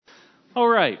All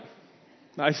right.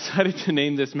 I decided to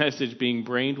name this message being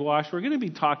Brainwashed. We're going to be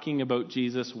talking about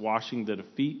Jesus washing the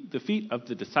feet of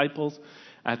the disciples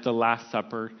at the Last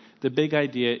Supper. The big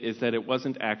idea is that it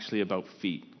wasn't actually about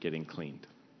feet getting cleaned.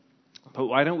 But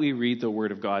why don't we read the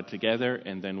Word of God together,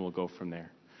 and then we'll go from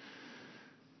there.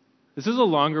 This is a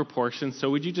longer portion, so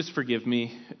would you just forgive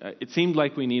me? It seemed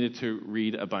like we needed to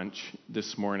read a bunch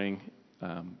this morning.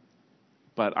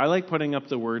 But I like putting up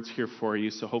the words here for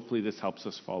you, so hopefully this helps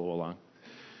us follow along.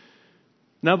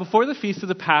 Now, before the feast of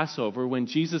the Passover, when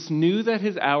Jesus knew that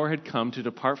his hour had come to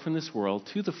depart from this world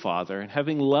to the Father, and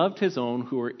having loved his own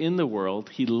who were in the world,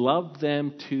 he loved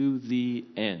them to the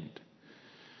end.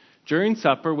 During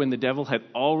supper, when the devil had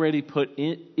already put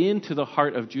into the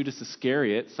heart of Judas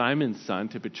Iscariot, Simon's son,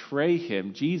 to betray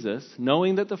him, Jesus,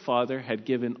 knowing that the Father had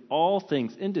given all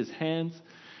things into his hands,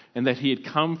 and that he had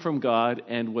come from God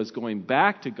and was going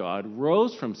back to God,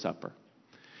 rose from supper.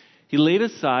 He laid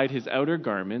aside his outer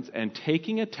garments and,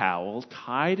 taking a towel,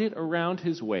 tied it around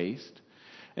his waist.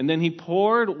 And then he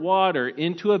poured water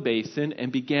into a basin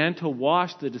and began to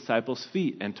wash the disciples'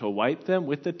 feet and to wipe them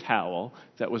with the towel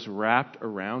that was wrapped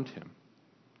around him.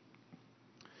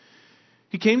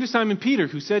 He came to Simon Peter,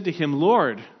 who said to him,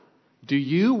 "Lord, do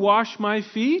you wash my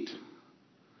feet?"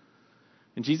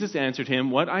 And Jesus answered him,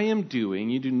 "What I am doing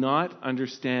you do not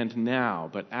understand now,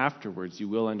 but afterwards you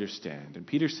will understand." And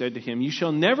Peter said to him, "You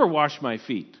shall never wash my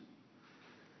feet."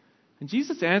 And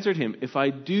Jesus answered him, "If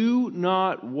I do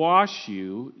not wash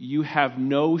you, you have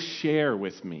no share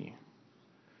with me."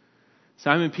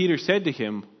 Simon Peter said to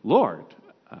him, "Lord,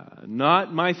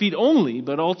 not my feet only,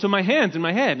 but also my hands and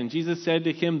my head." And Jesus said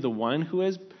to him, "The one who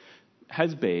has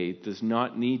bathed does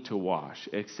not need to wash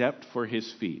except for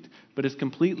his feet, but is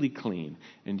completely clean.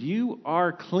 And you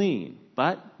are clean,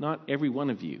 but not every one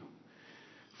of you."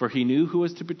 For he knew who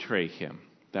was to betray him.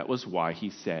 That was why he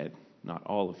said, "Not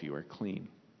all of you are clean."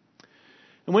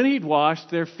 And when he'd washed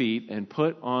their feet and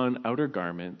put on his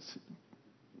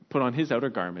outer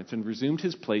garments and resumed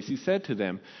his place, he said to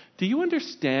them, "Do you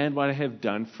understand what I have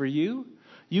done for you?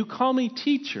 You call me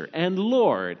teacher and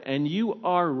Lord, and you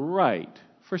are right,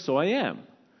 for so I am.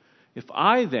 If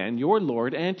I then, your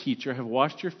Lord and teacher, have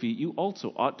washed your feet, you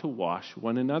also ought to wash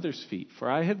one another's feet. For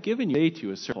I have given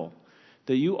you a circle,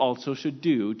 that you also should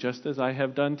do just as I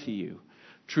have done to you.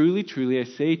 Truly, truly, I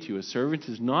say to you, a servant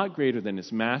is not greater than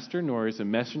his master, nor is a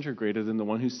messenger greater than the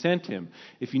one who sent him.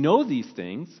 If you know these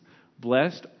things,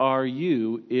 blessed are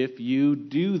you if you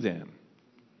do them."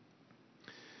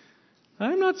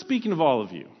 I'm not speaking of all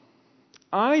of you.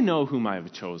 I know whom I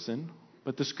have chosen,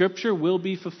 but the scripture will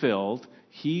be fulfilled.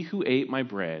 He who ate my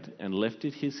bread has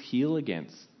lifted his heel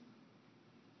against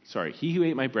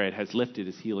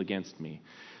me.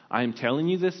 I am telling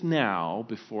you this now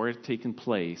before it has taken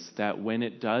place, that when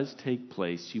it does take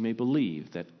place, you may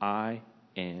believe that I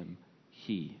am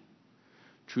he.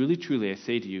 Truly, truly, I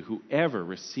say to you, whoever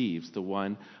receives the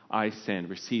one I send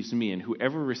receives me, and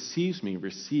whoever receives me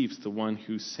receives the one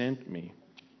who sent me.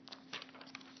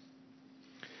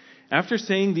 After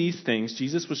saying these things,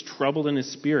 Jesus was troubled in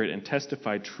his spirit and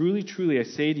testified, "Truly, truly, I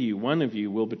say to you, one of you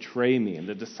will betray me." And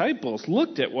the disciples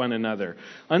looked at one another,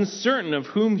 uncertain of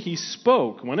whom he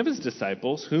spoke. One of his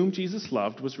disciples, whom Jesus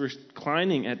loved, was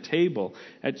reclining at table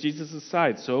at Jesus'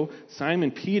 side. So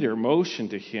Simon Peter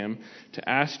motioned to him to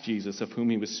ask Jesus of whom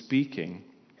he was speaking.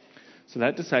 So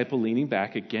that disciple, leaning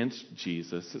back against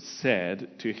Jesus,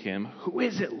 said to him, "Who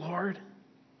is it, Lord?"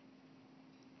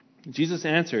 Jesus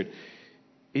answered,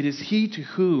 "It is he to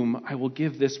whom I will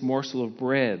give this morsel of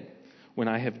bread when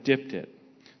I have dipped it."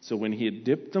 So when he had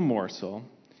dipped the morsel,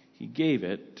 he gave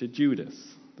it to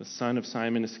Judas, the son of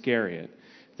Simon Iscariot.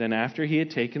 Then after he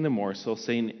had taken the morsel,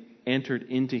 Satan entered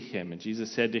into him. And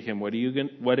Jesus said to him, What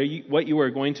you are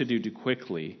going to do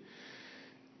quickly."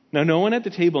 Now no one at the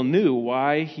table knew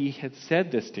why he had said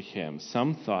this to him.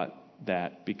 Some thought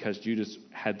that because Judas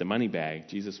had the money bag,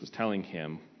 Jesus was telling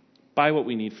him, "Buy what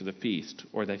we need for the feast,"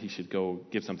 or that he should go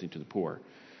give something to the poor.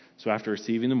 So after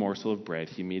receiving the morsel of bread,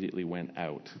 he immediately went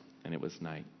out, and it was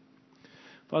night.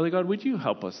 Father God, would you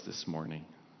help us this morning?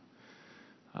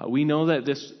 We know that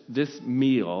this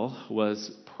meal was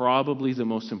probably the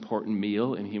most important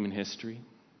meal in human history,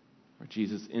 where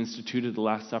Jesus instituted the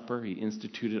Last Supper, he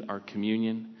instituted our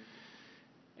communion,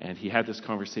 and he had this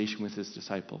conversation with his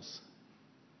disciples.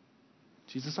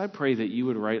 Jesus, I pray that you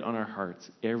would write on our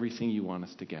hearts everything you want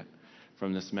us to get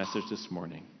from this message this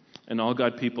morning. And all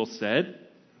God people said,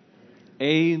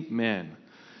 Amen.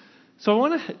 So I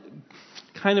want to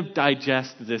kind of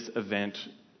digest this event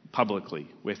publicly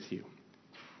with you.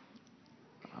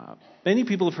 Many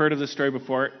people have heard of this story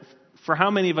before. For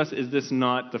how many of us is this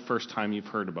not the first time you've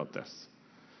heard about this?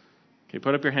 Okay,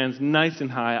 put up your hands nice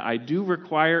and high. I do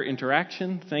require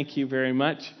interaction. Thank you very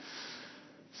much.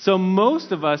 So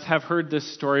most of us have heard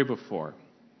this story before.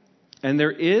 And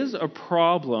there is a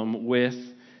problem with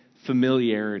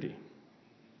familiarity.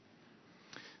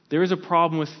 There is a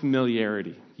problem with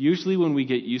familiarity. Usually when we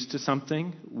get used to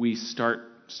something, we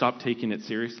stop taking it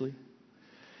seriously.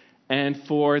 And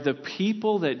for the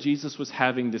people that Jesus was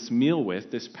having this meal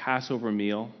with, this Passover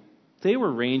meal, they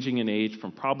were ranging in age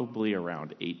from probably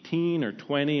around 18 or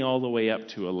 20 all the way up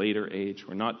to a later age.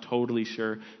 We're not totally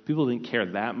sure. People didn't care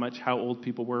that much how old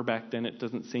people were back then, it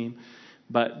doesn't seem.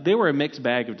 But they were a mixed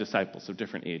bag of disciples of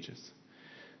different ages.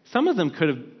 Some of them could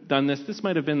have done this. This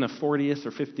might have been the 40th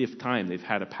or 50th time they've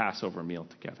had a Passover meal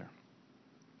together.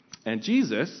 And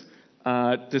Jesus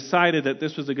decided that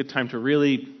this was a good time to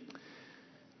really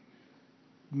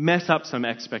mess up some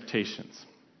expectations.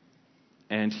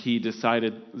 And he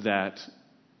decided that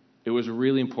it was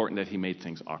really important that he made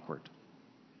things awkward.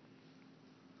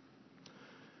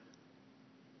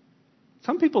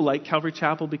 Some people like Calvary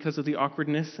Chapel because of the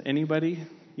awkwardness. Anybody?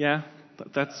 Yeah?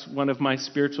 That's one of my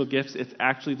spiritual gifts. It's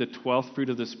actually the 12th fruit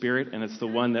of the Spirit, and it's the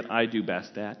one that I do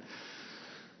best at.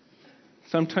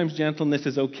 Sometimes gentleness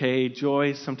is okay.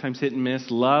 Joy, sometimes hit and miss.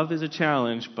 Love is a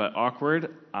challenge, but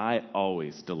awkward, I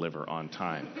always deliver on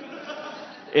time.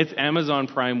 It's Amazon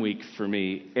Prime Week for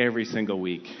me every single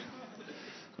week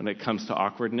when it comes to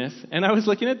awkwardness. And I was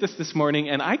looking at this morning,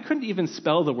 and I couldn't even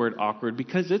spell the word awkward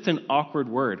because it's an awkward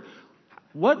word.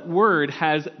 What word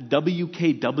has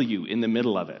WKW in the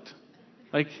middle of it?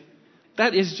 Like,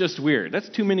 that is just weird. That's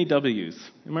too many W's.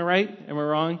 Am I right? Am I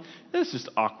wrong? That's just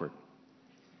awkward.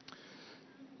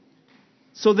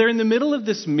 So they're in the middle of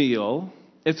this meal.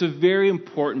 It's a very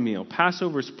important meal.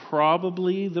 Passover is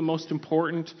probably the most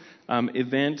important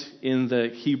event in the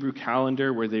Hebrew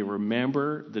calendar where they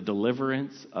remember the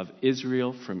deliverance of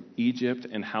Israel from Egypt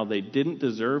and how they didn't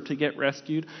deserve to get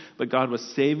rescued, but God was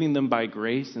saving them by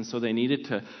grace, and so they needed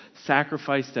to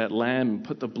sacrifice that lamb and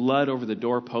put the blood over the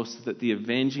doorpost so that the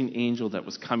avenging angel that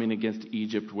was coming against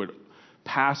Egypt would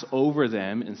pass over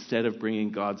them instead of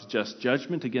bringing God's just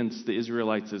judgment against the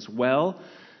Israelites as well.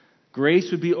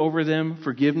 Grace would be over them,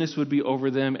 forgiveness would be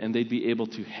over them, and they'd be able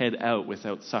to head out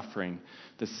without suffering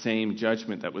the same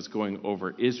judgment that was going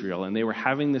over Israel. And they were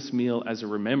having this meal as a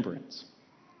remembrance.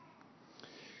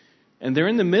 And they're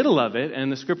in the middle of it, and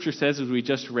the scripture says, as we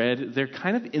just read, they're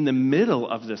kind of in the middle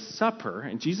of the supper,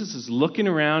 and Jesus is looking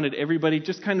around at everybody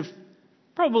just kind of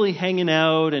probably hanging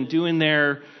out and doing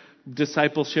their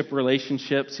discipleship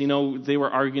relationships. You know, they were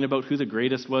arguing about who the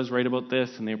greatest was right about this,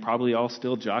 and they're probably all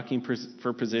still jockeying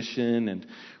for position and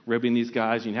ribbing these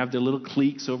guys. You have the little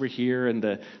cliques over here and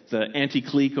the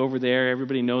anti-clique over there.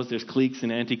 Everybody knows there's cliques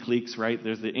and anti-cliques, right?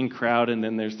 There's the in-crowd, and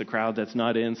then there's the crowd that's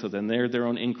not in, so then they're their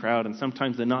own in-crowd, and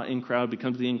sometimes the not in-crowd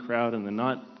becomes the in-crowd, and the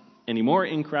not anymore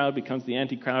in-crowd becomes the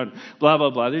anti-crowd, blah,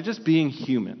 blah, blah. They're just being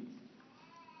human.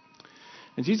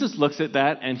 And Jesus looks at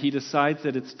that, and he decides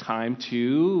that it's time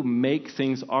to make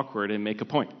things awkward and make a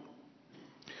point.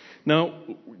 Now,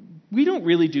 we don't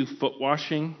really do foot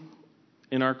washing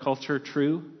in our culture,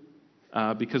 true,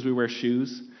 because we wear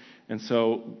shoes. And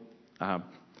so,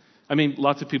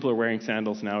 lots of people are wearing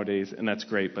sandals nowadays, and that's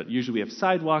great. But usually we have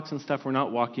sidewalks and stuff. We're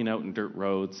not walking out in dirt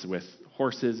roads with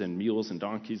horses and mules and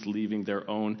donkeys leaving their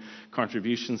own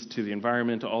contributions to the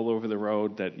environment all over the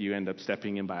road that you end up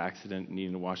stepping in by accident and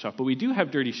needing to wash off. But we do have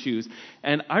dirty shoes,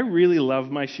 and I really love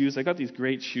my shoes. I got these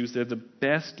great shoes. They're the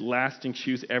best lasting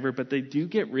shoes ever, but they do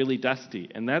get really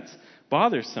dusty, and that's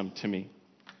bothersome to me.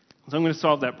 So I'm going to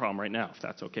solve that problem right now, if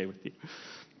that's okay with you.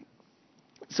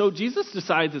 So Jesus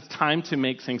decides it's time to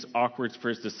make things awkward for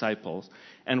his disciples,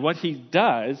 and what he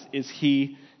does is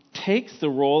he takes the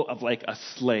role of like a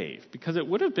slave, because it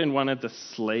would have been one of the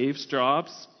slaves'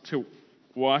 jobs to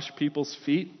wash people's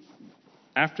feet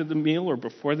after the meal or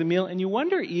before the meal. And you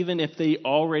wonder even if they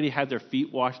already had their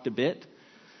feet washed a bit,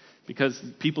 because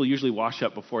people usually wash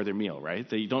up before their meal, right?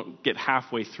 They don't get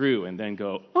halfway through and then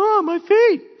go, oh, my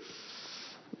feet.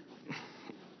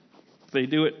 They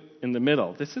do it in the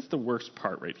middle. This is the worst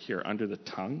part right here, under the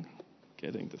tongue,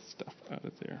 getting the stuff out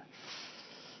of there.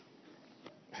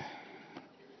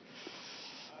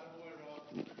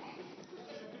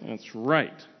 That's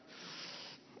right.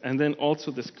 And then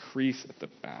also this crease at the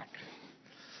back.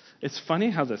 It's funny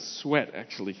how the sweat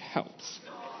actually helps.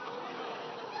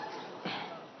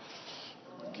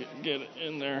 Get it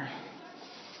in there.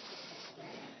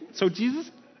 So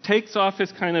Jesus takes off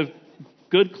his kind of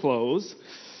good clothes,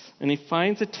 and he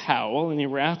finds a towel, and he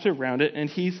wraps it around it, and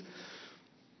he's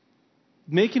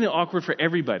making it awkward for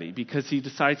everybody because he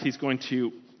decides he's going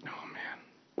to,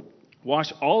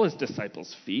 wash all his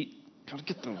disciples' feet, Gotta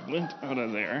get the lint out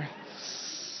of there.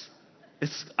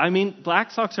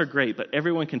 Black socks are great, but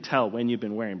everyone can tell when you've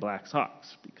been wearing black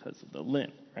socks because of the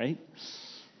lint, right?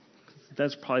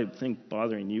 That's probably the thing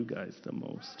bothering you guys the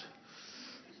most.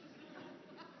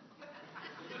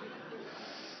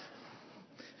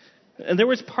 And there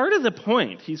was part of the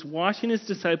point. He's washing his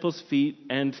disciples' feet,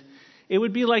 and it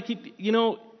would be like,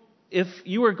 if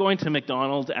you were going to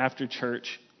McDonald's after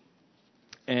church,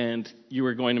 and you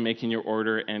were going to make in your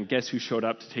order, and guess who showed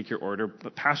up to take your order?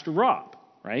 But Pastor Rob,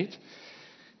 right?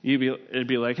 It'd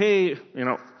be like, hey,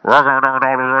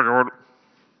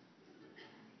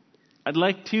 I'd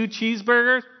like 2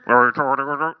 cheeseburgers.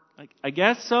 I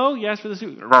guess so. Yes, for the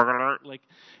soup.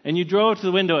 And you drove to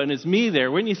the window, and it's me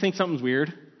there. Wouldn't you think something's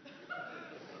weird?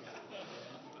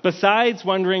 Besides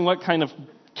wondering what kind of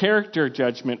character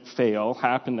judgment fail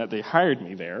happened that they hired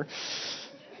me there.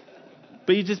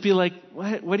 But you'd just be like,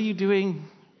 what are you doing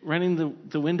running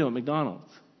the window at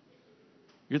McDonald's?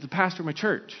 You're the pastor of my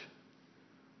church.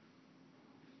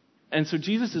 And so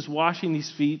Jesus is washing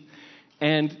these feet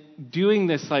and doing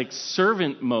this like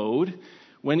servant mode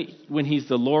when he's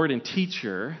the Lord and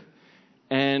teacher.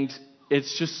 And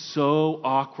it's just so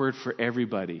awkward for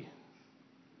everybody.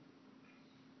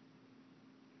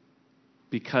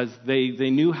 Because they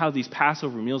knew how these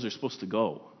Passover meals are supposed to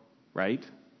go, right?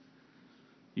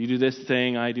 You do this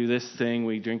thing, I do this thing,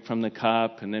 we drink from the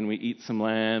cup, and then we eat some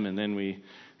lamb, and then we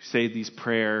say these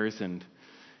prayers, and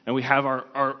we have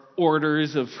our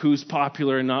orders of who's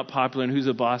popular and not popular, and who's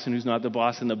the boss and who's not the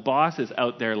boss, and the boss is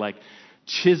out there like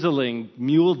chiseling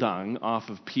mule dung off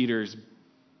of Peter's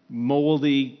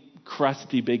moldy,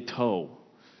 crusty big toe.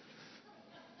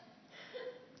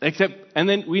 And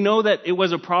then we know that it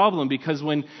was a problem because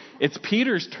when it's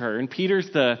Peter's turn,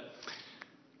 Peter's the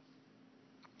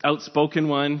outspoken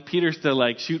one. Peter's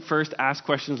the shoot first, ask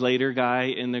questions later guy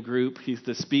in the group. He's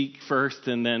the speak first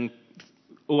and then,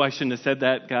 I shouldn't have said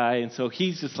that guy. And so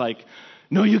he's just like,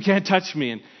 no, you can't touch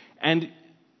me. And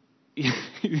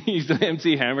he's the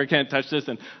MC Hammer, can't touch this.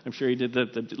 And I'm sure he did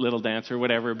the little dance or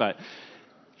whatever. But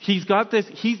he's got this,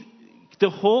 the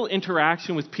whole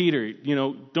interaction with Peter,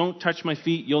 don't touch my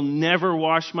feet. You'll never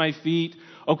wash my feet.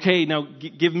 Okay, now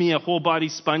give me a whole body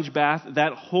sponge bath.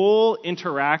 That whole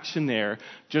interaction there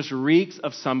just reeks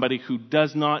of somebody who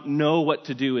does not know what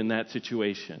to do in that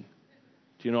situation.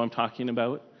 Do you know what I'm talking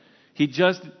about?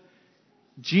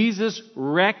 Jesus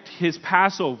wrecked his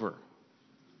Passover.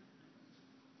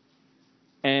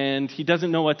 And he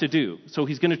doesn't know what to do. So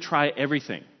he's going to try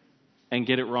everything and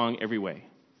get it wrong every way.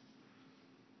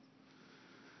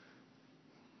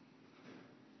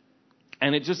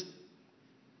 And it just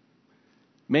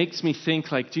makes me think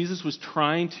Jesus was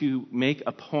trying to make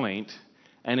a point,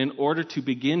 and in order to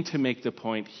begin to make the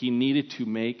point, he needed to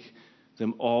make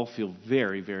them all feel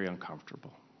very, very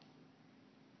uncomfortable.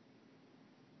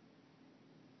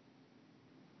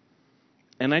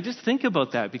 And I just think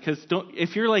about that because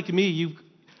if you're like me,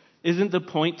 isn't the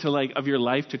point of your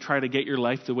life to try to get your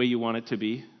life the way you want it to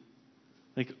be?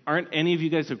 Aren't any of you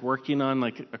guys working on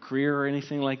a career or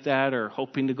anything like that, or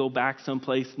hoping to go back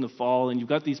someplace in the fall, and you've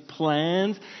got these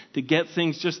plans to get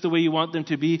things just the way you want them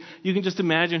to be? You can just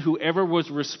imagine whoever was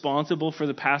responsible for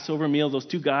the Passover meal, those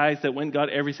 2 guys that went and got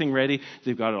everything ready,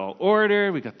 they've got it all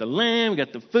ordered, we got the lamb, we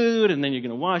got the food, and then you're going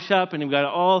to wash up, and we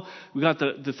got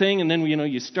the thing, and then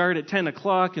you start at 10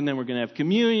 o'clock, and then we're going to have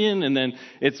communion, and then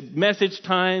it's message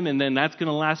time, and then that's going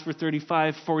to last for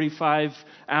 35, 45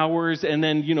 hours, and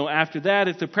then, after that,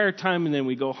 it's the prayer time, and then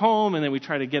we go home, and then we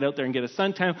try to get out there and get a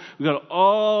suntan. We've got it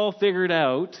all figured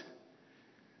out.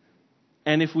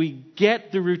 And if we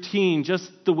get the routine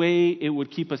just the way it would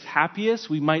keep us happiest,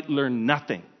 we might learn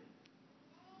nothing.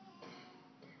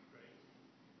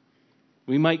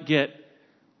 We might get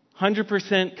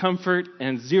 100% comfort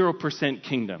and 0%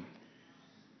 kingdom.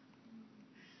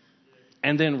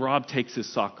 And then Rob takes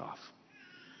his sock off.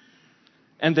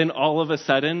 And then all of a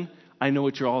sudden, I know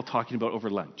what you're all talking about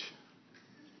over lunch.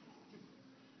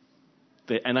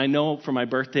 And I know for my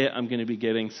birthday, I'm going to be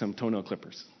getting some toenail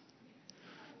clippers.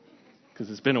 Because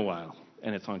it's been a while,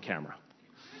 and it's on camera.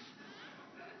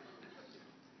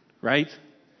 Right?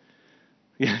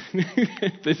 Yeah.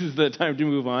 This is the time to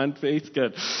move on. Face,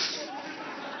 good.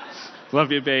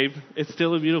 Love you, babe. It's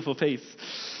still a beautiful face.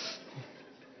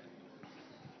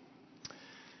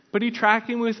 But are you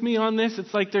tracking with me on this?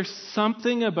 It's there's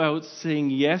something about saying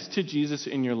yes to Jesus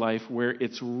in your life where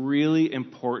it's really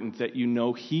important that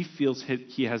he feels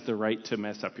he has the right to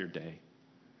mess up your day.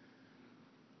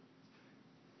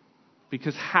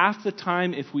 Because half the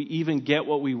time, if we even get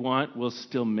what we want, we'll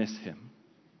still miss him.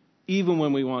 Even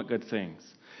when we want good things.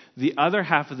 The other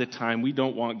half of the time, we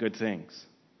don't want good things.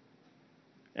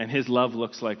 And his love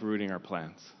looks like rooting our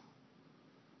plans.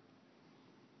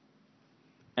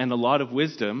 And a lot of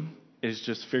wisdom is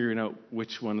just figuring out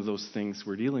which one of those things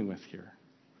we're dealing with here.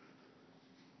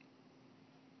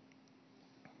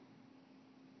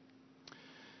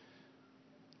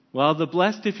 Well, the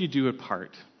blessed if you do it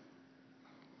part.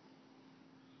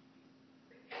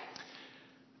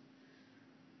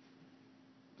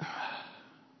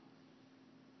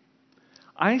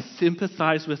 I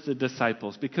sympathize with the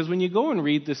disciples because when you go and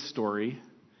read this story,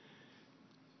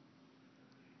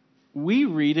 we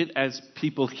read it as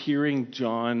people hearing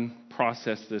John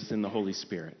process this in the Holy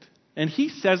Spirit. And he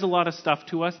says a lot of stuff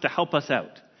to us to help us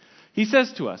out. He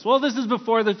says to us, well, this is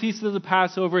before the Feast of the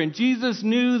Passover, and Jesus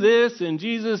knew this, and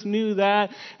Jesus knew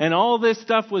that, and all this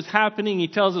stuff was happening. He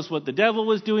tells us what the devil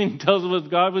was doing. He tells us what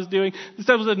God was doing. The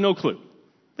disciples had no clue.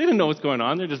 They didn't know what's going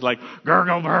on. They're just like,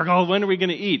 gurgle, gurgle, when are we going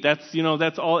to eat?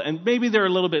 That's all. And maybe they're a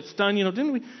little bit stunned.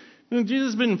 Didn't we? Jesus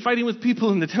has been fighting with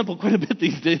people in the temple quite a bit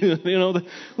these days.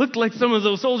 Looked like some of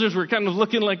those soldiers were kind of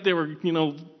looking like they were,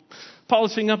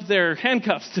 polishing up their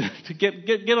handcuffs to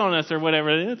get on us or whatever.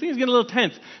 And things get a little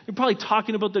tense. They're probably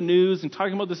talking about the news and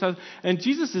talking about this stuff. And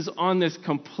Jesus is on this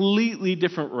completely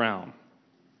different realm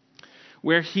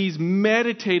where he's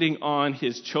meditating on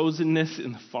his chosenness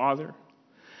in the Father.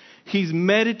 He's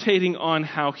meditating on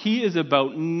how he is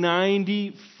about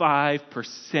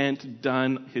 95%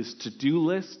 done his to-do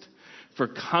list for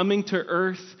coming to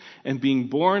earth and being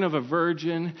born of a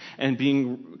virgin and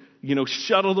being,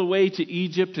 shuttled away to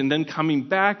Egypt and then coming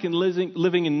back and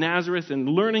living in Nazareth and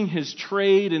learning his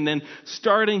trade and then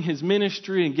starting his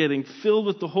ministry and getting filled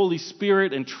with the Holy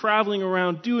Spirit and traveling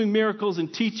around doing miracles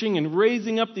and teaching and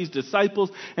raising up these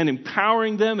disciples and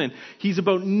empowering them. And he's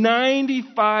about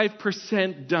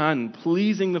 95% done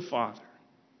pleasing the Father.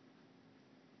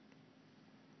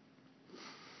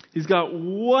 He's got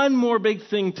one more big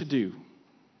thing to do.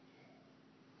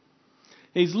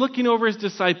 He's looking over his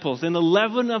disciples, and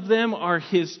 11 of them are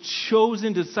his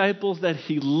chosen disciples that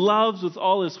he loves with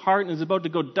all his heart and is about to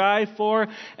go die for.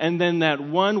 And then that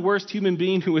one worst human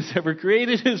being who was ever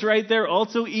created is right there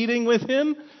also eating with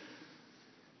him.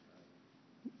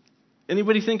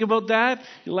 Anybody think about that?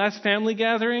 Your last family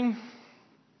gathering?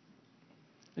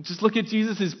 And just look at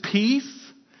Jesus' peace.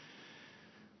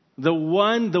 The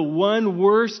one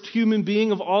worst human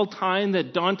being of all time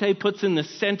that Dante puts in the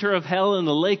center of hell in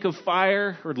the lake of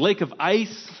fire or lake of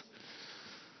ice.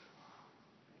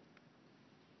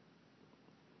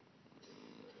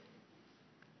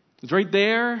 It's right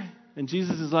there, and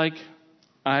Jesus is like,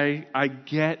 I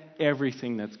get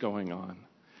everything that's going on.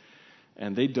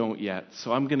 And they don't yet.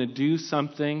 So I'm going to do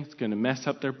something. It's going to mess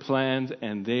up their plans,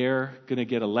 and they're going to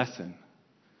get a lesson.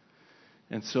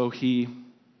 And so he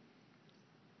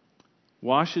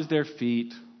washes their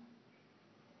feet,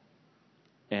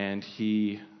 and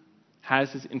he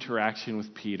has his interaction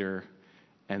with Peter,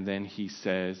 and then he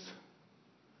says,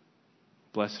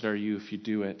 blessed are you if you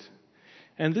do it.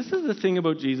 And this is the thing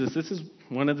about Jesus. This is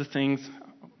one of the things,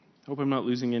 I hope I'm not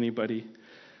losing anybody.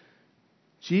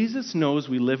 Jesus knows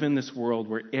we live in this world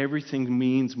where everything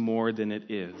means more than it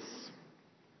is.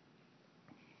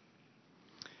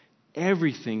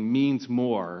 Everything means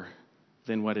more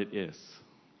than what it is.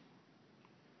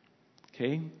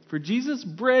 Okay? For Jesus,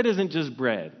 bread isn't just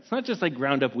bread. It's not just like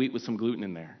ground up wheat with some gluten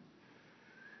in there.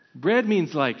 Bread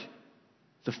means like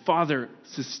the Father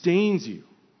sustains you.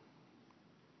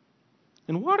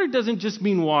 And water doesn't just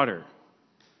mean water.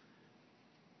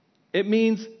 It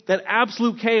means that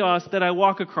absolute chaos that I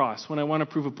walk across when I want to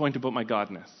prove a point about my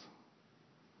godness.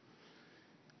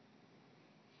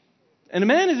 And a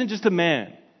man isn't just a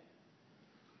man.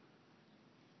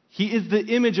 He is the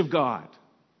image of God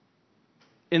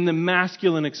in the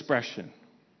masculine expression,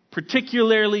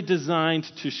 particularly designed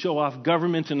to show off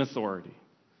government and authority.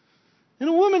 And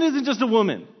a woman isn't just a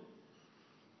woman.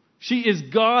 She is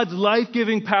God's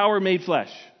life-giving power made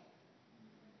flesh.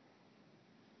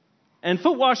 And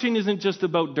foot washing isn't just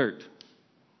about dirt.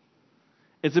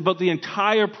 It's about the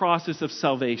entire process of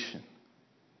salvation.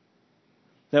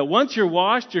 That once you're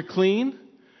washed, you're clean,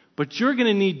 but you're going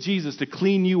to need Jesus to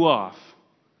clean you off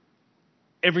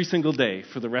every single day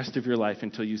for the rest of your life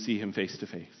until you see him face to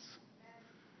face.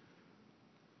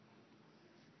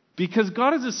 Because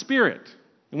God is a spirit.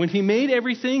 And when he made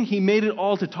everything, he made it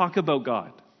all to talk about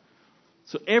God.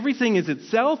 So everything is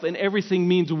itself, and everything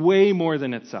means way more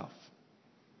than itself.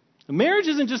 A marriage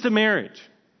isn't just a marriage.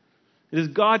 It is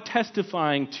God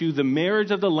testifying to the marriage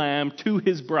of the Lamb to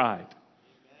his bride.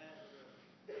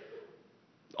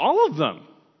 All of them.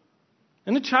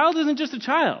 And the child isn't just a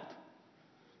child.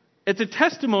 It's a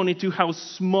testimony to how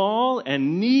small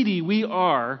and needy we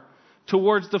are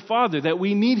towards the Father, that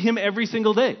we need him every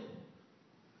single day.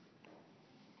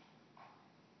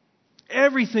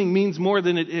 Everything means more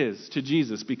than it is to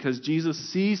Jesus because Jesus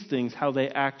sees things how they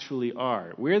actually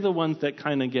are. We're the ones that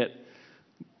kind of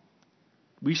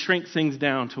we shrink things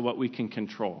down to what we can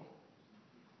control.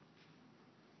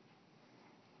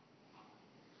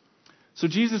 So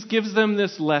Jesus gives them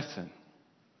this lesson.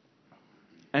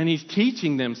 And he's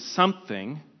teaching them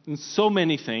something, and so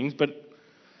many things, but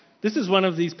this is one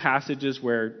of these passages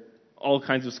where all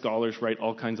kinds of scholars write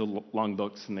all kinds of long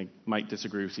books, and they might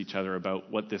disagree with each other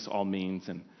about what this all means,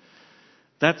 and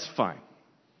that's fine.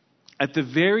 At the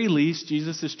very least,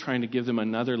 Jesus is trying to give them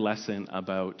another lesson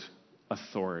about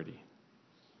authority.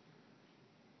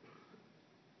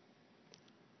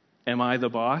 Am I the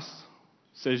boss?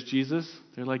 Says Jesus.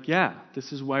 They're like, yeah,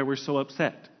 this is why we're so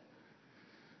upset.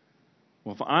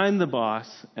 Well, if I'm the boss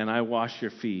and I wash your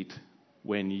feet,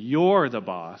 when you're the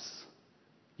boss,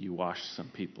 you wash some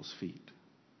people's feet.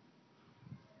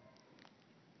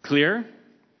 Clear?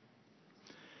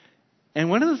 And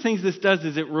one of the things this does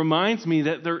is it reminds me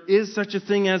that there is such a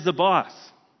thing as the boss.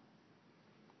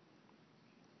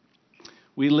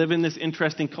 We live in this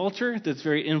interesting culture that's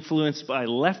very influenced by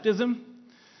leftism,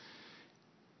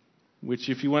 which,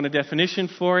 if you want a definition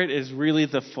for it, is really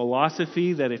the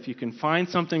philosophy that if you can find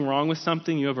something wrong with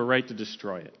something, you have a right to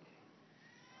destroy it.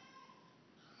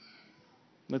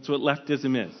 That's what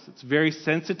leftism is. It's very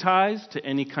sensitized to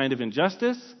any kind of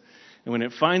injustice, and when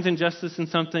it finds injustice in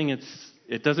something,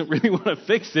 it doesn't really want to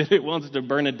fix it. It wants to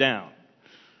burn it down.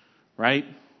 Right?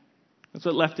 That's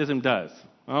what leftism does.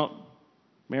 Well,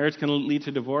 marriage can lead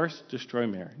to divorce, destroy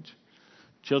marriage.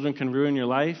 Children can ruin your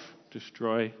life,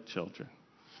 destroy children.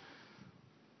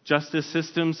 Justice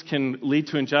systems can lead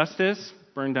to injustice,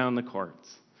 burn down the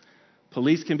courts.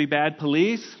 Police can be bad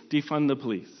police, defund the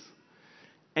police.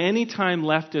 Anytime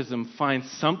leftism finds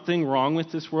something wrong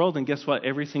with this world, and guess what?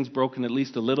 Everything's broken at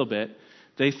least a little bit,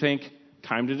 they think,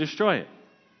 time to destroy it.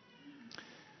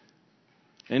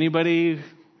 Anybody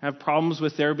have problems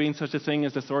with there being such a thing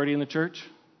as authority in the church?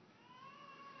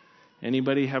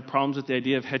 Anybody have problems with the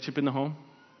idea of headship in the home?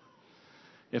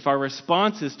 If our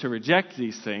response is to reject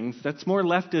these things, that's more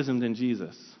leftism than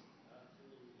Jesus.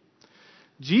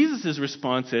 Jesus'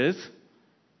 response is,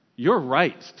 you're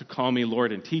right to call me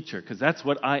Lord and teacher, because that's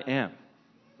what I am.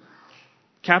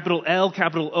 Capital L,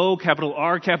 capital O, capital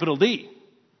R, capital D,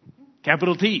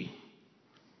 capital T.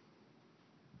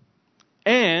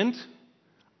 And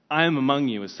I am among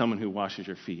you as someone who washes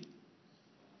your feet.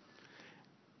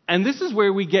 And this is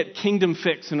where we get kingdom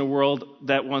fix in a world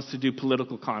that wants to do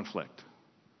political conflict.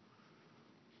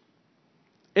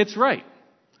 It's right.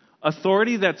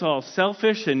 Authority that's all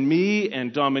selfish and me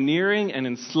and domineering and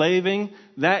enslaving,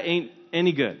 that ain't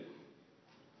any good.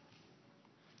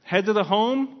 Heads of the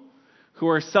home, who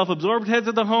are self-absorbed heads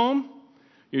of the home,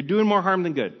 you're doing more harm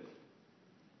than good.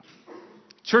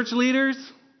 Church leaders,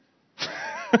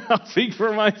 I'll speak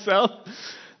for myself,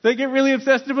 they get really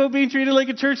obsessed about being treated like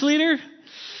a church leader.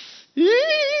 Yeah.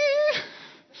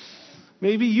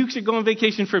 Maybe you should go on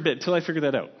vacation for a bit till I figure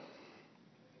that out.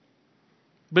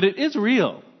 But it is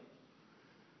real.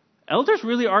 Elders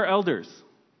really are elders.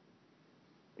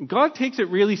 God takes it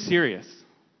really serious,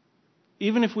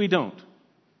 even if we don't.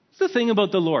 It's the thing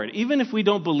about the Lord. Even if we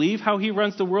don't believe how he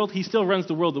runs the world, he still runs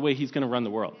the world the way he's going to run the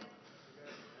world.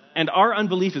 And our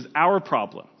unbelief is our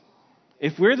problem.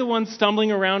 If we're the ones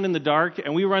stumbling around in the dark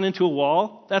and we run into a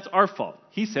wall, that's our fault.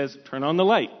 He says, turn on the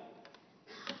light.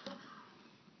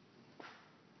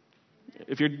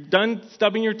 If you're done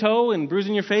stubbing your toe and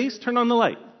bruising your face, turn on the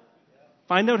light.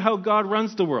 Find out how God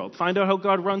runs the world. Find out how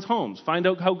God runs homes. Find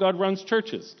out how God runs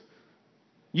churches.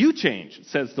 You change,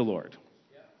 says the Lord.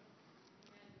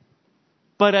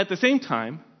 But at the same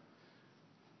time,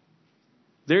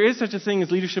 there is such a thing as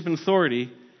leadership and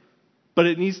authority, but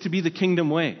it needs to be the kingdom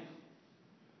way.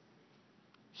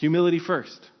 Humility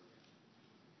first.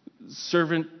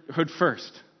 Servanthood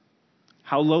first.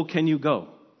 How low can you go?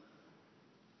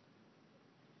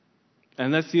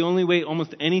 And that's the only way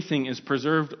almost anything is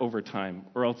preserved over time,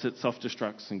 or else it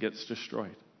self-destructs and gets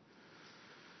destroyed.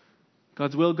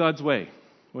 God's will, God's way.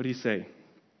 What do you say?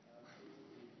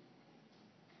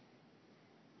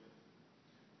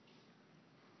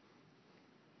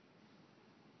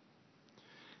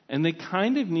 And they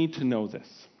kind of need to know this.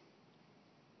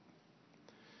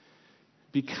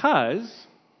 Because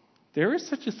there is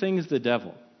such a thing as the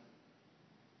devil.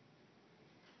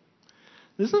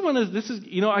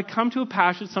 I come to a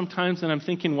passage sometimes and I'm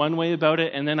thinking one way about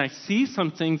it, and then I see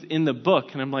some things in the book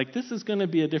and I'm like, this is going to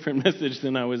be a different message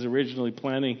than I was originally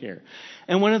planning here.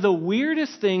 And one of the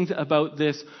weirdest things about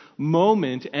this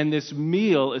moment and this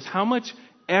meal is how much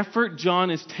effort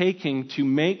John is taking to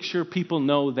make sure people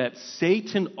know that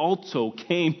Satan also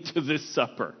came to this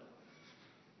supper.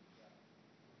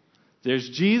 There's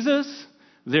Jesus,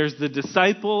 there's the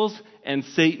disciples, and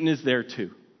Satan is there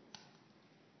too.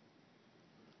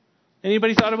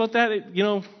 Anybody thought about that?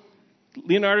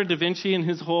 Leonardo da Vinci and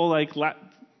his whole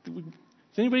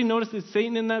does anybody notice there's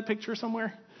Satan in that picture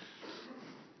somewhere?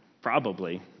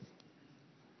 Probably.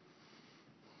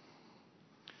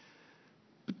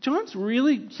 But John's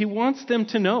he wants them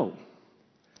to know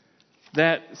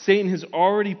that Satan has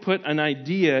already put an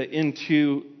idea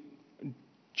into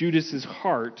Judas's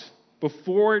heart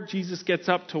before Jesus gets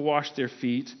up to wash their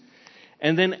feet.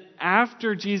 And then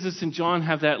after Jesus and John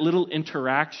have that little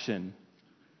interaction,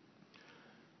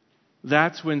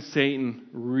 that's when Satan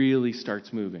really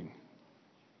starts moving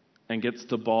and gets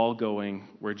the ball going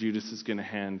where Judas is going to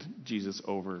hand Jesus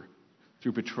over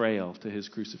through betrayal to his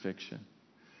crucifixion.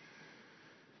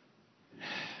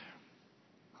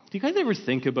 Do you guys ever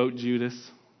think about Judas?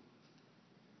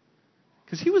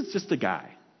 Because he was just a guy.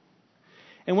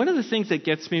 And one of the things that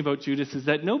gets me about Judas is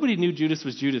that nobody knew Judas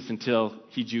was Judas until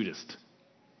he Judased.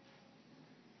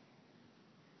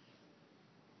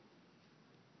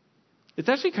 It's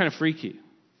actually kind of freaky.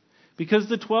 Because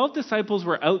the 12 disciples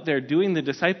were out there doing the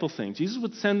disciple thing. Jesus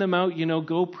would send them out,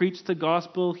 go preach the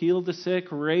gospel, heal the sick,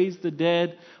 raise the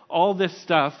dead, all this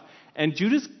stuff. And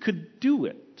Judas could do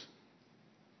it.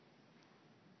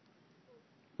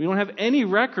 We don't have any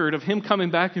record of him coming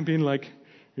back and being like,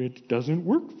 it doesn't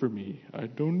work for me. I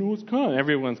don't know what's going on.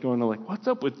 Everyone's going to what's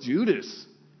up with Judas?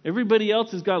 Everybody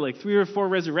else has got 3 or 4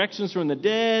 resurrections from the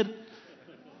dead.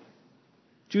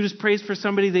 Judas prays for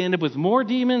somebody, they end up with more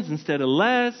demons instead of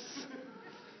less.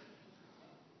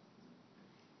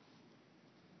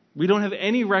 We don't have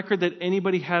any record that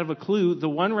anybody had a clue. The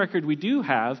one record we do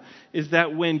have is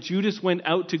that when Judas went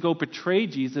out to go betray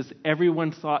Jesus,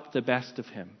 everyone thought the best of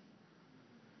him.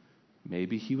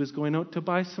 Maybe he was going out to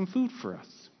buy some food for us.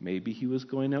 Maybe he was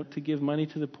going out to give money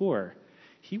to the poor.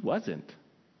 He wasn't.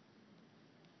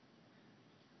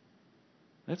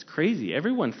 That's crazy.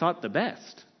 Everyone thought the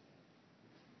best.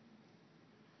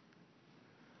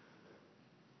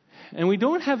 And we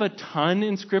don't have a ton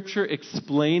in Scripture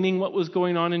explaining what was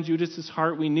going on in Judas's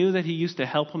heart. We knew that he used to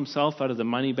help himself out of the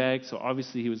money bag, so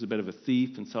obviously he was a bit of a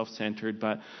thief and self-centered.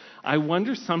 But I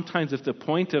wonder sometimes if the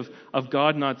point of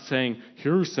God not saying,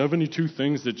 here are 72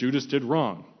 things that Judas did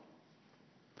wrong,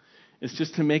 is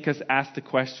just to make us ask the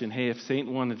question, hey, if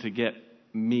Satan wanted to get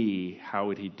me, how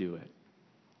would he do it?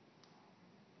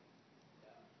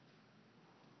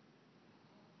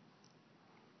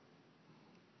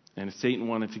 And if Satan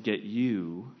wanted to get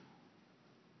you,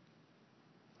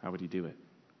 how would he do it?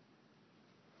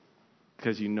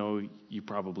 Because you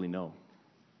probably know.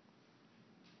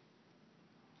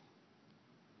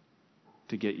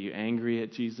 To get you angry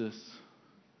at Jesus,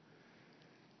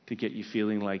 to get you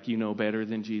feeling like you know better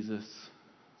than Jesus,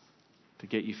 to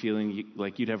get you feeling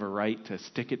like you'd have a right to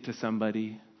stick it to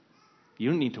somebody. You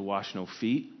don't need to wash no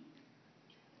feet.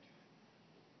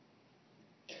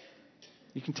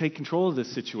 You can take control of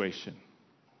this situation.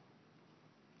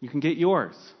 You can get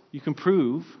yours. You can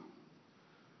prove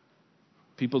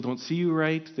people don't see you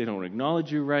right. They don't acknowledge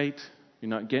you right. You're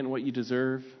not getting what you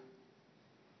deserve.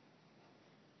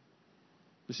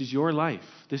 This is your life.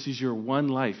 This is your one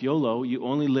life. YOLO, you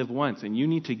only live once, and you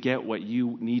need to get what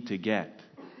you need to get.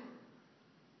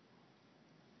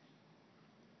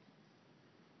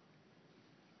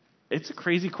 It's a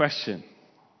crazy question.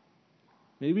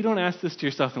 Maybe don't ask this to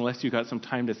yourself unless you got some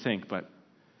time to think, but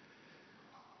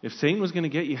if Satan was going to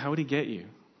get you, how would he get you?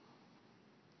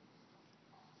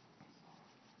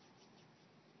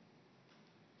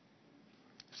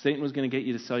 If Satan was going to get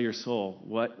you to sell your soul,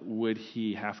 what would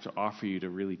he have to offer you to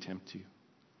really tempt you?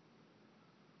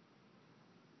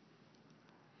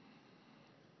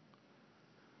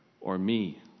 Or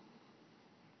me?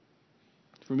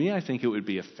 For me, I think it would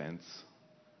be offense.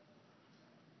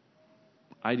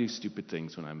 I do stupid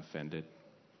things when I'm offended.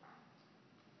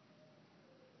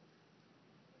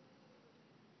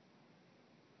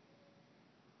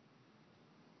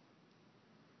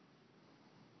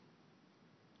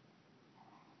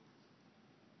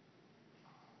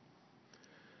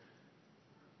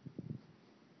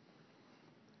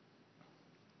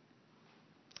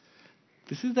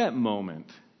 This is that moment.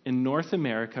 In North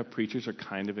America, preachers are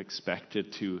kind of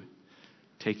expected to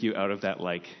take you out of that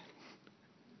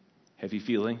heavy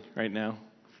feeling right now.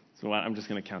 So I'm just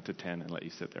going to count to 10 and let you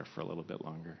sit there for a little bit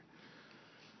longer.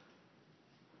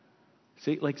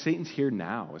 Satan's here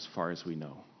now, as far as we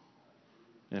know.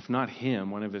 And if not him,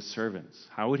 one of his servants.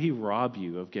 How would he rob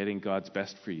you of getting God's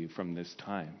best for you from this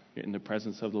time in the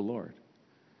presence of the Lord?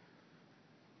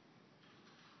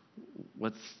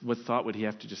 what thought would he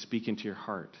have to just speak into your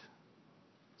heart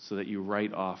so that you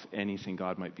write off anything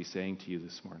God might be saying to you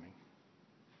this morning?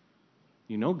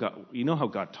 You know how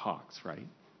God talks, right?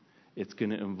 It's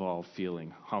going to involve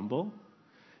feeling humble.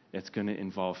 It's going to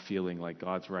involve feeling like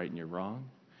God's right and you're wrong.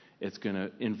 It's going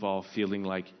to involve feeling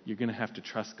like you're going to have to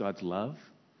trust God's love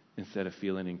instead of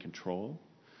feeling in control.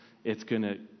 It's going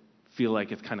to feel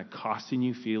like it's kind of costing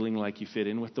you, feeling like you fit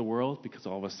in with the world, because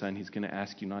all of a sudden he's going to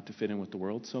ask you not to fit in with the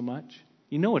world so much.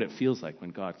 You know what it feels like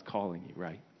when God's calling you,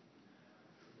 right?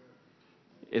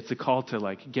 It's a call to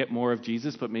like get more of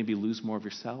Jesus, but maybe lose more of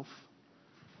yourself.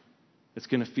 It's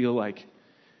going to feel like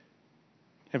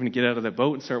having to get out of the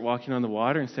boat and start walking on the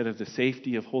water instead of the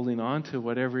safety of holding on to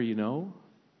whatever you know.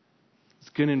 It's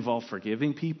going to involve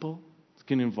forgiving people. It's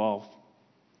going to involve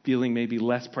feeling maybe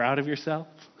less proud of yourself.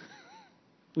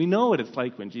 We know what it's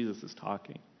like when Jesus is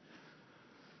talking.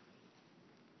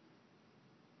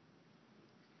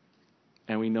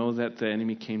 And we know that the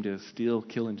enemy came to steal,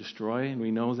 kill, and destroy. And we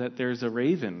know that there's a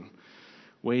raven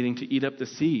waiting to eat up the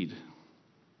seed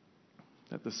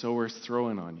that the sower's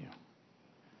throwing on you.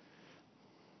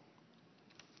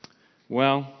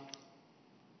 Well,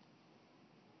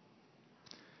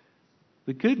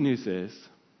 the good news is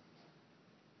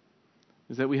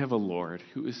that we have a Lord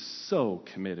who is so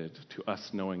committed to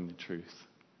us knowing the truth.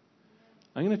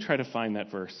 I'm going to try to find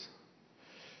that verse.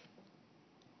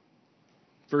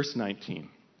 Verse 19.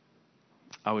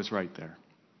 I was right there.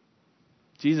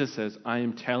 Jesus says, I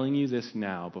am telling you this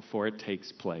now before it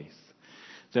takes place,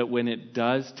 that when it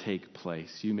does take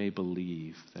place, you may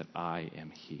believe that I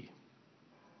am He.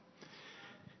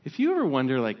 If you ever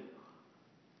wonder, like,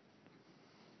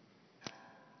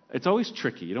 it's always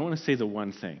tricky. You don't want to say the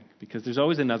one thing, because there's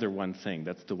always another one thing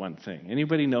that's the one thing.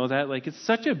 Anybody know that? Like, it's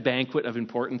such a banquet of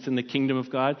importance in the kingdom of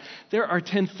God. There are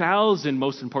 10,000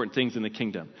 most important things in the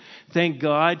kingdom. Thank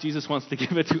God Jesus wants to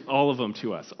give it to all of them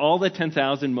to us. All the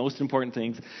 10,000 most important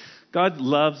things. God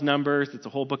loves numbers. It's a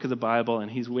whole book of the Bible,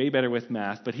 and He's way better with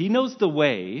math. But He knows the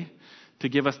way to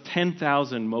give us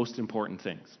 10,000 most important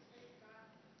things.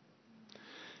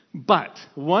 But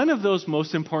one of those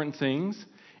most important things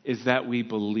is that we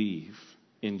believe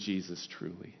in Jesus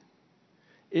truly.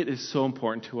 It is so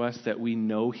important to us that we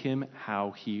know Him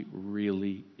how He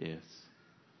really is.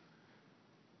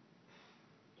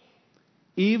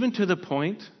 Even to the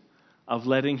point of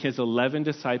letting His 11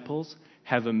 disciples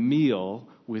have a meal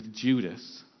with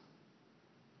Judas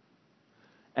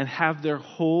and have their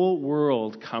whole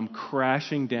world come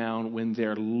crashing down when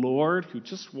their Lord, who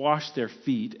just washed their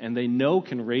feet and they know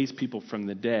can raise people from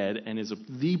the dead and is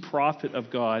the prophet of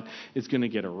God, is going to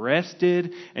get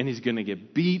arrested and he's going to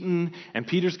get beaten, and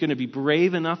Peter's going to be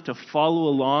brave enough to follow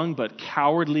along but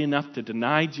cowardly enough to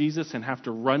deny Jesus and have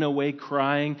to run away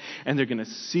crying, and they're going to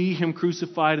see him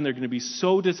crucified and they're going to be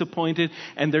so disappointed,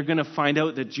 and they're going to find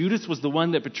out that Judas was the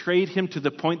one that betrayed him, to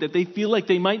the point that they feel like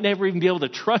they might never even be able to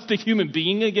trust a human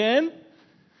being again.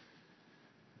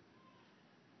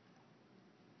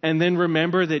 And then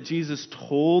remember that Jesus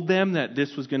told them that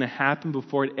this was going to happen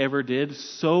before it ever did,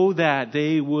 so that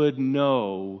they would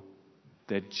know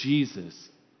that Jesus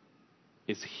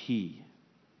is He.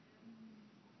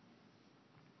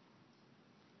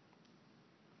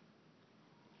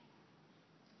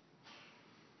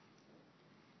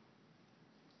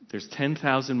 There's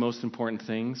 10,000 most important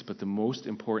things, but the most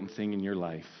important thing in your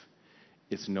life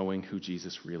is knowing who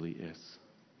Jesus really is.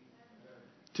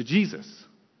 To Jesus.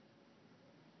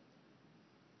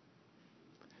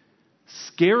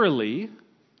 Scarily,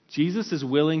 Jesus is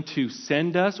willing to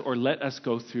send us or let us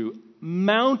go through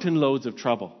mountain loads of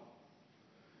trouble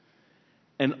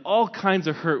and all kinds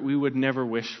of hurt we would never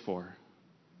wish for.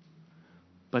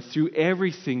 But through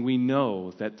everything, we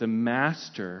know that the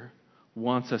Master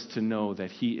wants us to know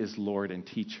that He is Lord and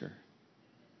teacher,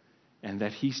 and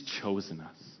that He's chosen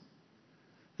us.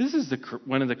 This is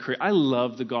one of the... I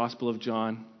love the Gospel of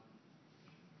John.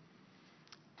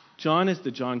 John is the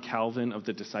John Calvin of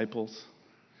the disciples.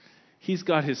 He's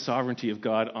got his sovereignty of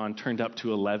God on turned up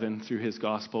to 11 through his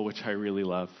Gospel, which I really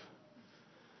love.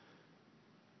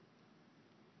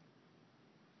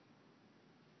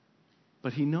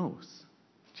 But He knows.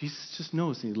 Jesus just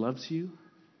knows. He loves you,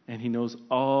 and He knows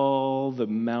all the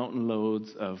mountain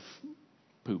loads of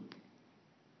poop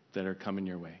that are coming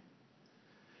your way.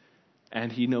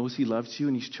 And He knows He loves you,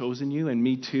 and He's chosen you, and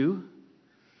me too.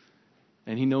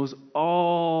 And He knows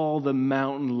all the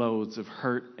mountain loads of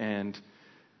hurt and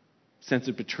sense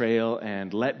of betrayal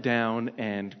and letdown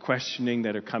and questioning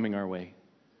that are coming our way.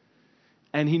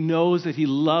 And He knows that He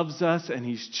loves us and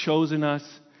He's chosen us,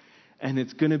 and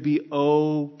it's going to be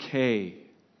okay.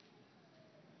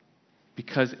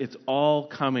 Because it's all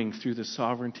coming through the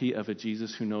sovereignty of a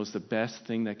Jesus who knows the best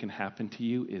thing that can happen to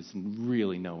you is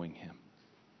really knowing him.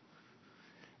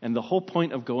 And the whole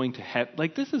point of going to heaven,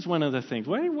 like this is one of the things.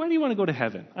 Why do you want to go to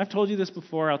heaven? I've told you this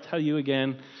before. I'll tell you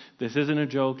again. This isn't a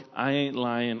joke. I ain't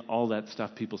lying. All that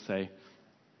stuff people say.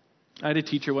 I had a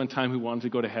teacher one time who wanted to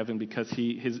go to heaven because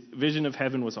his vision of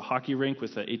heaven was a hockey rink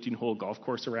with an 18-hole golf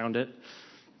course around it,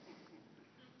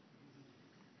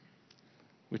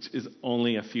 which is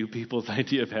only a few people's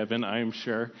idea of heaven, I am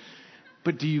sure.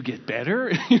 But do you get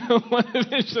better? What if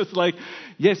it's just like,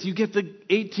 yes, you get the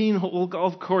 18-hole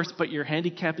golf course, but your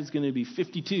handicap is going to be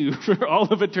 52 for all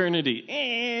of eternity.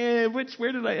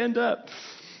 Where did I end up?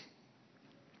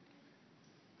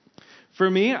 For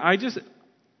me,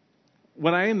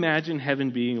 what I imagine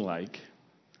heaven being like,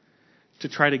 to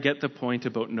try to get the point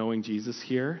about knowing Jesus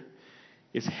here,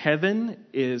 is heaven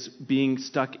is being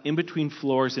stuck in between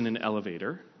floors in an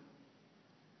elevator,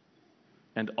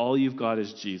 and all you've got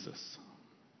is Jesus.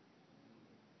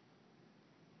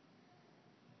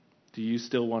 Do you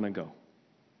still want to go?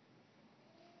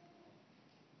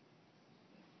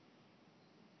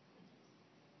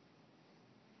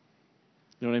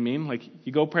 You know what I mean? Like,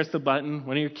 you go press the button,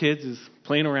 one of your kids is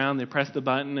playing around, they press the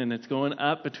button, and it's going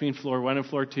up between floor 1 and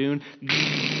floor 2.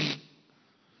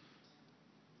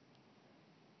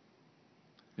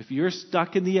 If you're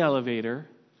stuck in the elevator,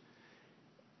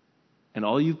 and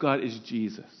all you've got is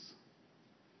Jesus,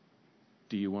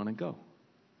 do you want to go?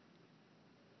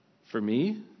 For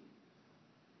me,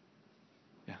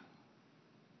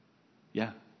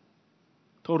 yeah.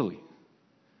 Totally.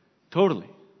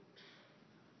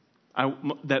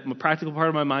 That practical part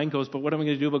of my mind goes, but what am I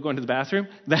going to do about going to the bathroom?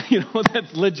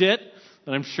 That's legit,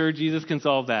 and I'm sure Jesus can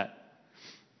solve that.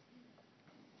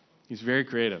 He's very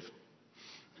creative.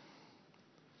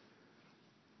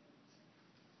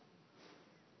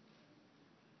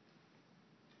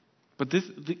 But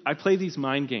I play these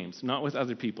mind games, not with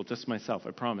other people, just myself,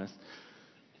 I promise.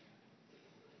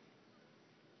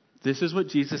 This is what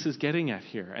Jesus is getting at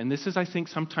here. And this is, I think,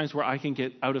 sometimes where I can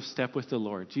get out of step with the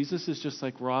Lord. Jesus is just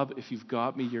like, Rob, if you've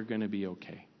got me, you're going to be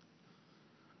okay.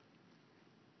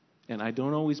 And I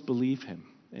don't always believe him.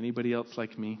 Anybody else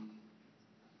like me?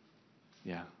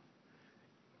 Yeah.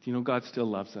 God still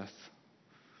loves us.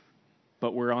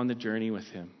 But we're on the journey with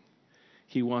him.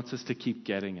 He wants us to keep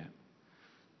getting it.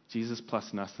 Jesus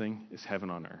plus nothing is heaven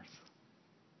on earth.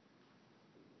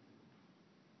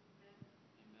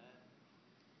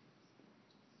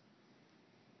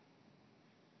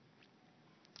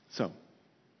 So,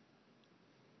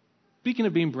 speaking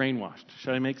of being brainwashed,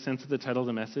 should I make sense of the title of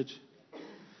the message?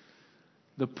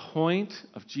 The point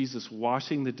of Jesus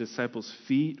washing the disciples'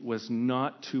 feet was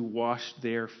not to wash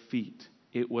their feet.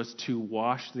 It was to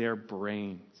wash their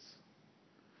brains.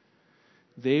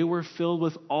 They were filled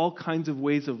with all kinds of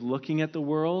ways of looking at the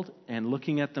world and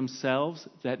looking at themselves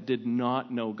that did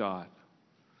not know God.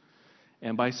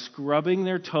 And by scrubbing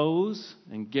their toes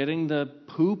and getting the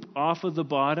poop off of the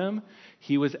bottom,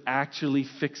 he was actually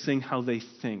fixing how they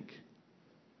think.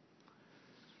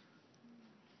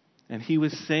 And he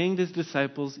was saying to his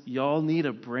disciples, y'all need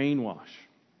a brainwash.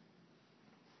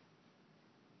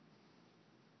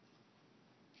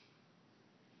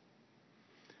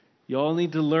 Y'all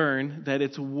need to learn that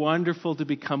it's wonderful to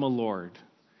become a Lord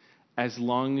as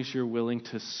long as you're willing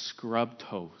to scrub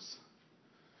toes.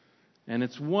 And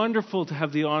it's wonderful to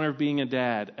have the honor of being a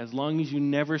dad as long as you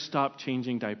never stop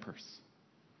changing diapers.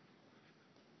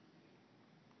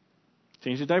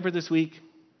 Change a diaper this week.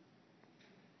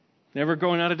 Never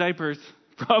growing out of diapers.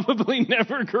 Probably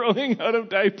never growing out of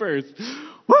diapers.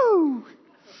 Woo!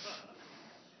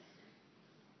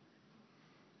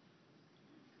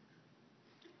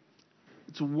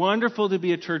 It's wonderful to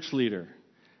be a church leader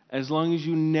as long as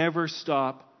you never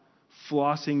stop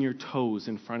flossing your toes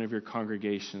in front of your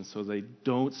congregation so they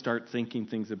don't start thinking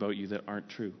things about you that aren't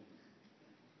true.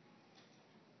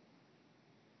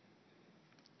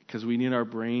 Because we need our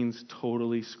brains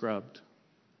totally scrubbed.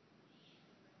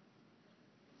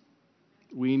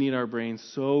 We need our brains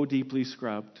so deeply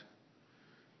scrubbed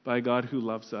by a God who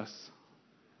loves us.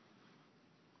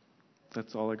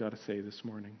 That's all I got to say this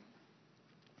morning.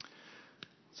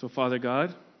 So, Father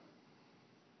God,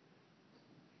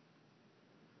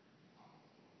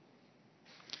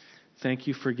 thank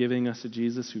you for giving us a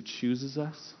Jesus who chooses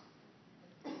us.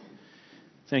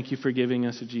 Thank you for giving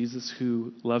us a Jesus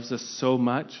who loves us so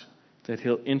much that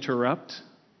he'll interrupt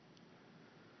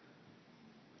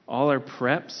all our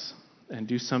preps and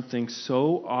do something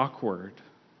so awkward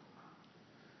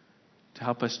to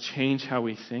help us change how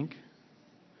we think.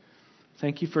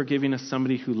 Thank you for giving us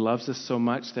somebody who loves us so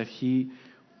much that he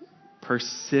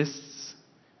persists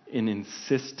in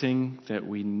insisting that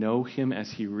we know him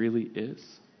as he really is.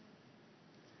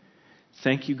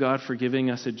 Thank you, God, for giving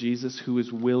us a Jesus who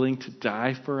is willing to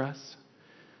die for us,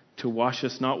 to wash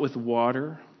us not with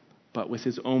water, but with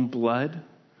his own blood,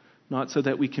 not so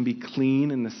that we can be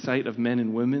clean in the sight of men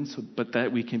and women, but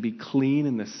that we can be clean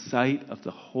in the sight of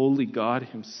the holy God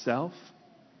himself.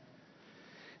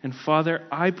 And Father,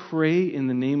 I pray in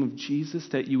the name of Jesus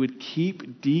that you would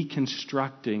keep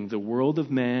deconstructing the world of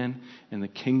man and the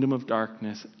kingdom of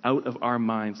darkness out of our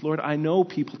minds. Lord, I know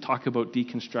people talk about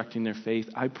deconstructing their faith.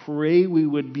 I pray we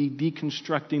would be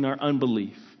deconstructing our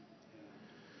unbelief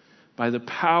by the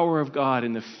power of God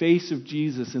in the face of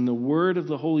Jesus in the word of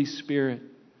the Holy Spirit.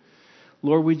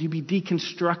 Lord, would you be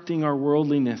deconstructing our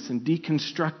worldliness and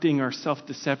deconstructing our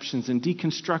self-deceptions and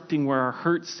deconstructing where our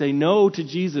hurts say no to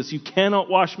Jesus. You cannot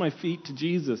wash my feet to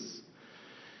Jesus.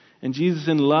 And Jesus,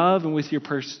 in love and with your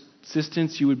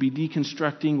persistence, you would be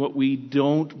deconstructing what we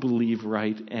don't believe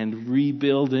right and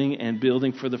rebuilding and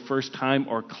building for the first time,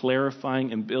 or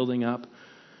clarifying and building up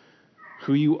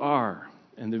who you are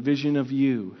and the vision of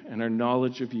you and our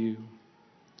knowledge of you.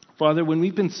 Father, when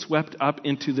we've been swept up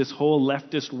into this whole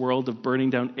leftist world of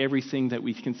burning down everything that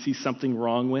we can see something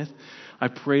wrong with, I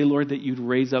pray, Lord, that you'd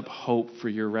raise up hope for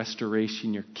your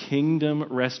restoration, your kingdom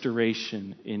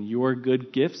restoration in your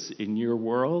good gifts in your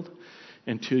world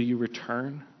until you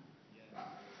return.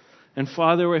 And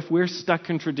Father, if we're stuck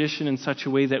in tradition in such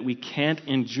a way that we can't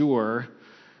endure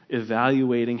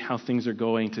evaluating how things are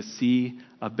going to see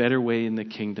a better way in the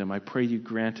kingdom, I pray you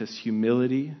grant us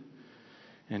humility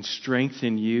and strength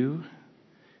in you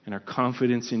and our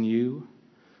confidence in you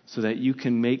so that you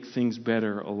can make things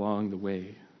better along the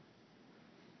way.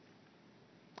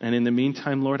 And in the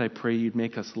meantime, Lord, I pray you'd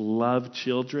make us love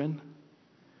children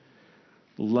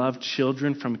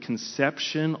from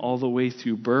conception all the way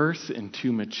through birth and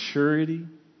to maturity.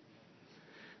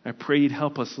 I pray you'd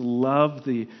help us love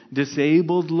the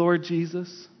disabled, Lord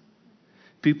Jesus.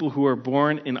 People who are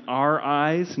born in our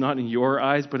eyes, not in your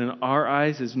eyes, but in our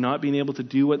eyes, as not being able to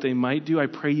do what they might do. I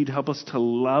pray you'd help us to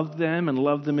love them and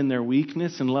love them in their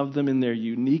weakness and love them in their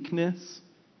uniqueness.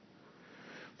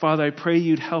 Father, I pray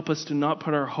you'd help us to not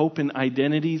put our hope in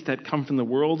identities that come from the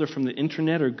world or from the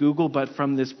internet or Google, but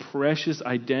from this precious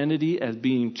identity as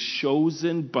being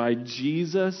chosen by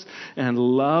Jesus and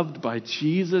loved by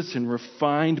Jesus and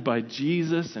refined by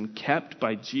Jesus and kept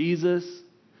by Jesus.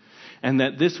 And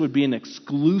that this would be an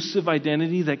exclusive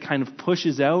identity that kind of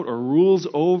pushes out or rules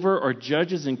over or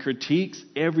judges and critiques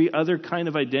every other kind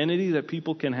of identity that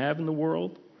people can have in the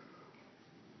world.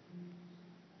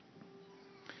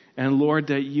 And Lord,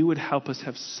 that you would help us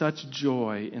have such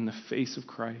joy in the face of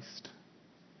Christ.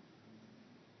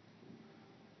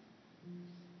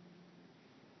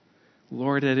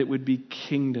 Lord, that it would be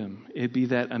kingdom. It'd be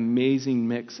that amazing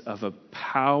mix of a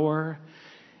power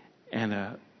and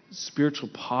a spiritual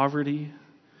poverty,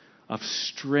 of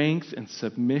strength and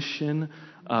submission,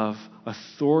 of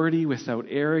authority without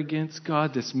arrogance.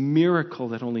 God, this miracle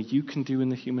that only you can do in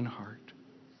the human heart,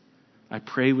 I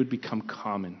pray would become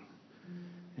common.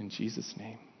 In Jesus'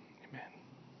 name.